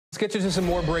Let's get you to some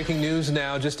more breaking news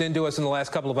now. Just into us in the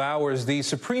last couple of hours, the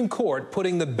Supreme Court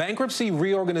putting the bankruptcy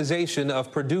reorganization of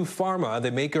Purdue Pharma,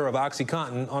 the maker of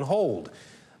OxyContin, on hold.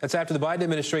 That's after the Biden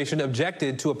administration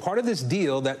objected to a part of this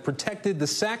deal that protected the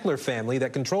Sackler family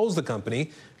that controls the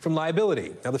company from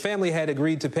liability. Now, the family had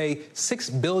agreed to pay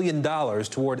 $6 billion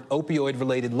toward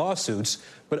opioid-related lawsuits,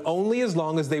 but only as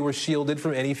long as they were shielded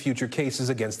from any future cases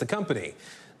against the company.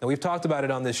 Now, we've talked about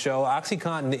it on this show.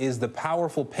 OxyContin is the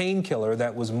powerful painkiller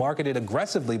that was marketed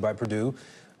aggressively by Purdue,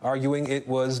 arguing it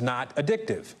was not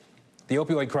addictive. The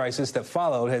opioid crisis that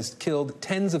followed has killed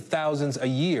tens of thousands a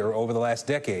year over the last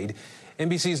decade.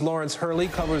 NBC's Lawrence Hurley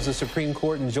covers the Supreme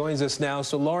Court and joins us now.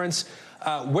 So, Lawrence,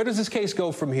 where does this case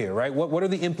go from here, right? What are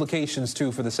the implications,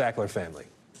 too, for the Sackler family?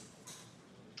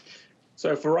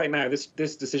 So for right now, this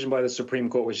decision by the Supreme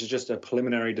Court, which is just a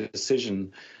preliminary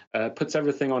decision, puts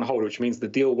everything on hold, which means the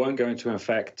deal won't go into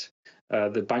effect.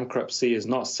 The bankruptcy is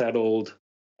not settled.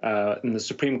 And the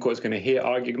Supreme Court is going to hear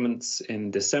arguments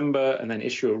in December and then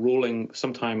issue a ruling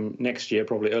sometime next year,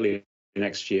 probably early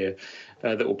next year,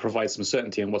 that will provide some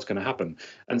certainty on what's going to happen.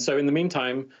 And so in the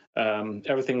meantime,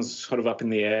 everything's sort of up in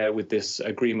the air with this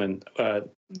agreement.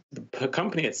 The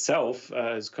company itself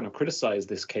has kind of criticized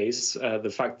this case,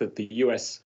 the fact that the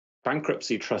U.S.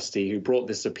 bankruptcy trustee who brought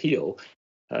this appeal,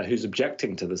 who's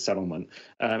objecting to the settlement,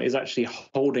 is actually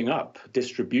holding up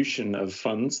distribution of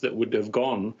funds that would have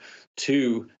gone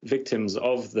to victims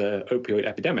of the opioid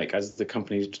epidemic as the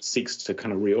company seeks to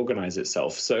kind of reorganize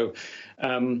itself. So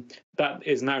that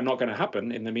is now not going to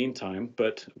happen in the meantime.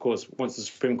 But of course, once the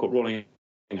Supreme Court ruling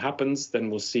happens, then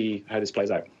we'll see how this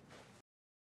plays out.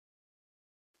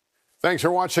 Thanks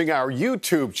for watching our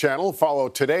YouTube channel. Follow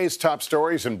today's top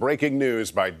stories and breaking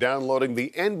news by downloading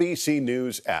the NBC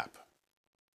News app.